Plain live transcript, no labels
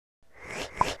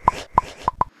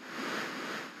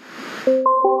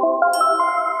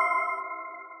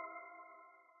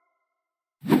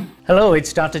Hello,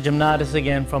 it's Dr. Jamnadas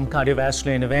again from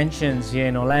Cardiovascular Interventions here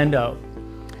in Orlando.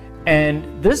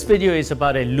 And this video is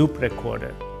about a loop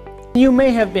recorder. You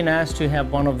may have been asked to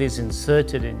have one of these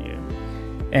inserted in you.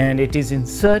 And it is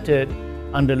inserted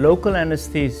under local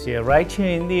anesthesia right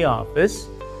here in the office,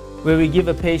 where we give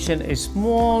a patient a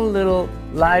small little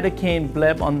lidocaine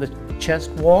bleb on the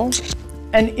chest wall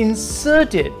and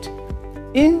insert it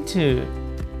into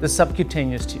the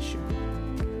subcutaneous tissue.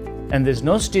 And there's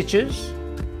no stitches.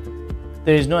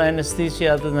 There is no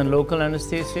anesthesia other than local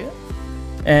anesthesia,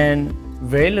 and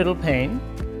very little pain.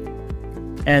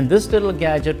 And this little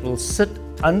gadget will sit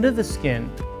under the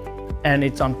skin, and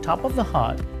it's on top of the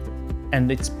heart,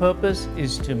 and its purpose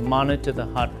is to monitor the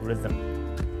heart rhythm.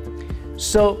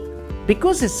 So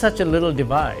because it's such a little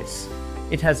device,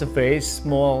 it has a very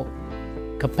small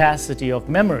capacity of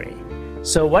memory.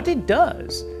 So what it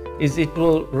does is it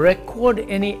will record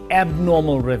any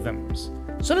abnormal rhythms.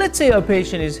 So let's say a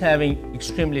patient is having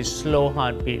extremely slow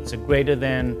heartbeats, greater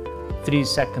than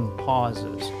 3-second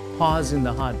pauses, pause in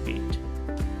the heartbeat,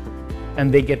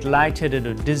 and they get lightheaded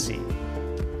or dizzy,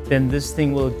 then this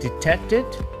thing will detect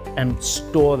it and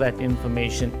store that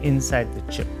information inside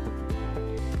the chip.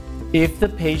 If the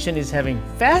patient is having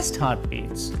fast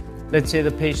heartbeats, let's say the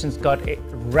patient's got a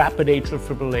rapid atrial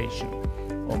fibrillation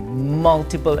or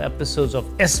multiple episodes of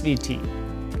SVT,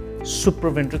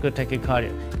 supraventricular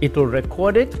tachycardia, it will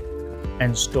record it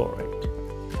and store it.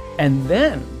 And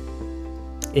then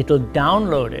it will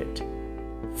download it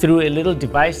through a little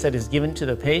device that is given to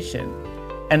the patient.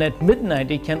 And at midnight,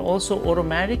 it can also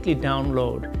automatically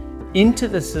download into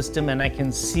the system, and I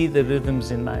can see the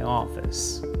rhythms in my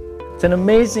office. It's an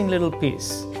amazing little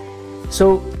piece.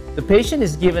 So the patient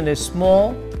is given a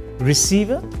small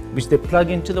receiver, which they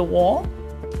plug into the wall.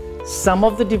 Some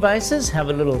of the devices have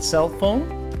a little cell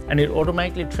phone, and it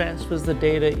automatically transfers the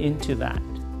data into that.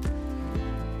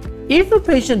 If a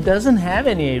patient doesn't have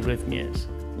any arrhythmias,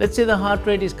 let's say the heart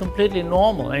rate is completely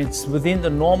normal and it's within the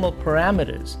normal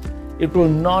parameters, it will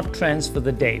not transfer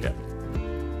the data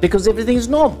because everything is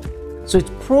normal. So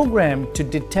it's programmed to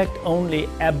detect only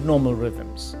abnormal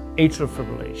rhythms, atrial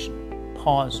fibrillation,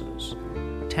 pauses,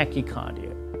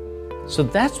 tachycardia. So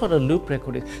that's what a loop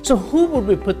recorder is. So who would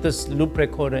we put this loop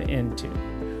recorder into?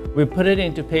 We put it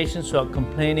into patients who are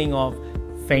complaining of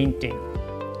fainting,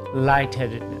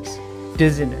 lightheadedness,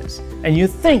 dizziness, and you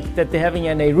think that they're having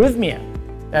an arrhythmia.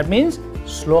 That means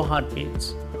slow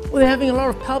heartbeats. Or they're having a lot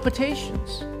of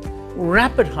palpitations,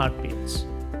 rapid heartbeats,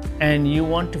 and you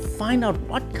want to find out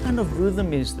what kind of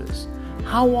rhythm is this?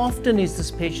 How often is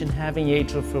this patient having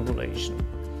atrial fibrillation?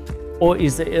 Or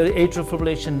is the atrial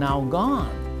fibrillation now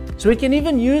gone? So we can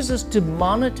even use this to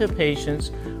monitor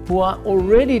patients who are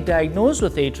already diagnosed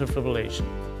with atrial fibrillation.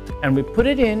 And we put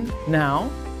it in now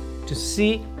to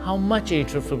see how much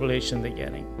atrial fibrillation they're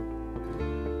getting.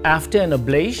 After an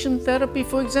ablation therapy,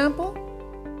 for example,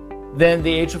 then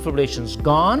the atrial fibrillation is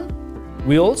gone.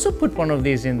 We also put one of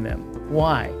these in them.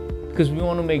 Why? Because we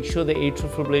want to make sure the atrial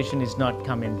fibrillation is not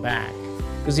coming back.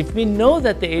 Because if we know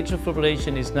that the atrial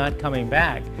fibrillation is not coming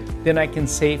back, then I can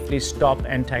safely stop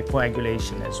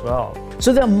anticoagulation as well.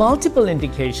 So there are multiple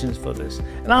indications for this.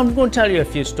 And I'm going to tell you a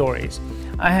few stories.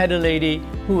 I had a lady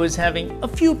who was having a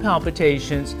few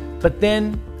palpitations, but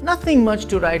then nothing much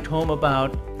to write home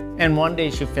about. And one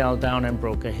day she fell down and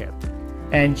broke her hip.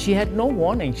 And she had no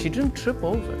warning. She didn't trip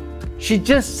over. She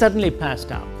just suddenly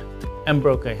passed out and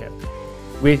broke her hip.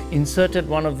 We inserted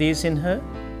one of these in her,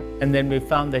 and then we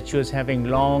found that she was having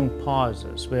long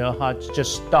pauses where her heart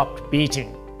just stopped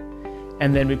beating.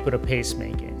 And then we put a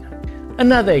pacemaker in her.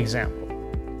 Another example,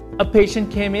 a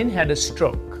patient came in, had a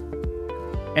stroke.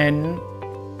 And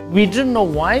we didn't know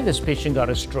why this patient got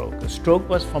a stroke. The stroke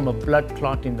was from a blood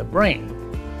clot in the brain.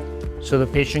 So the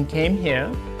patient came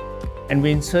here, and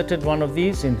we inserted one of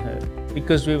these in her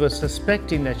because we were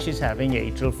suspecting that she's having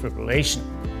atrial fibrillation.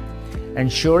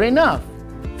 And sure enough,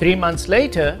 3 months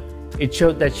later, it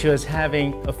showed that she was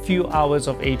having a few hours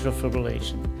of atrial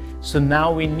fibrillation. So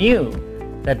now we knew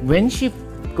that when she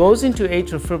goes into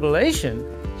atrial fibrillation,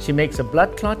 she makes a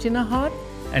blood clot in her heart,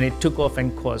 and it took off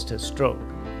and caused her stroke.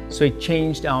 So it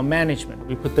changed our management.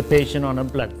 We put the patient on a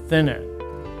blood thinner.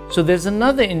 So there's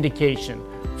another indication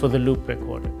for the loop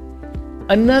recorder.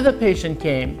 Another patient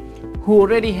came who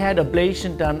already had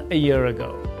ablation done a year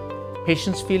ago.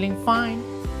 Patient's feeling fine,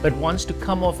 but wants to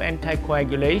come off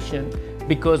anticoagulation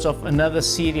because of another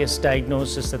serious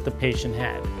diagnosis that the patient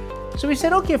had. So we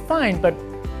said, okay, fine, but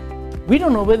we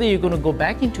don't know whether you're going to go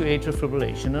back into atrial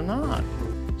fibrillation or not.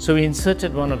 So we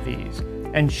inserted one of these.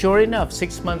 And sure enough,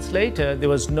 6 months later, there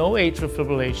was no atrial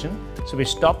fibrillation. So we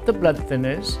stopped the blood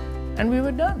thinners and we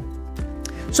were done.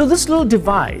 So this little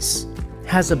device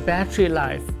has a battery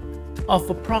life of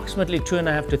approximately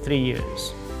 2.5 to 3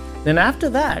 years. Then after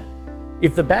that,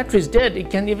 if the battery is dead, it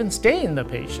can even stay in the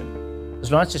patient,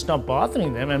 as long as it's not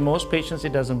bothering them, and most patients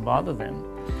it doesn't bother them.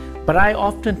 But I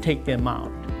often take them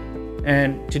out.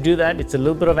 And to do that, it's a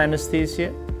little bit of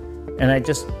anesthesia, and I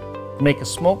just make a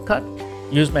smoke cut,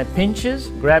 use my pinches,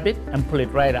 grab it, and pull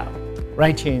it right out,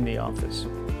 right here in the office.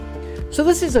 So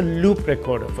this is a loop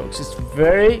recorder, folks. It's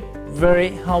very, very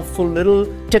helpful little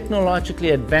technologically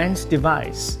advanced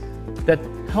device that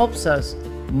helps us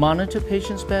monitor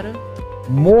patients better,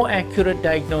 more accurate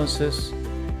diagnosis,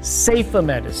 safer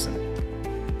medicine,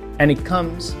 and it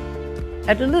comes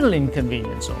at a little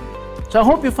inconvenience only. So I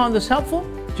hope you found this helpful.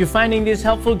 If you're finding this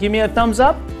helpful, give me a thumbs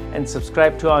up and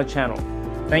subscribe to our channel.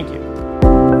 Thank you.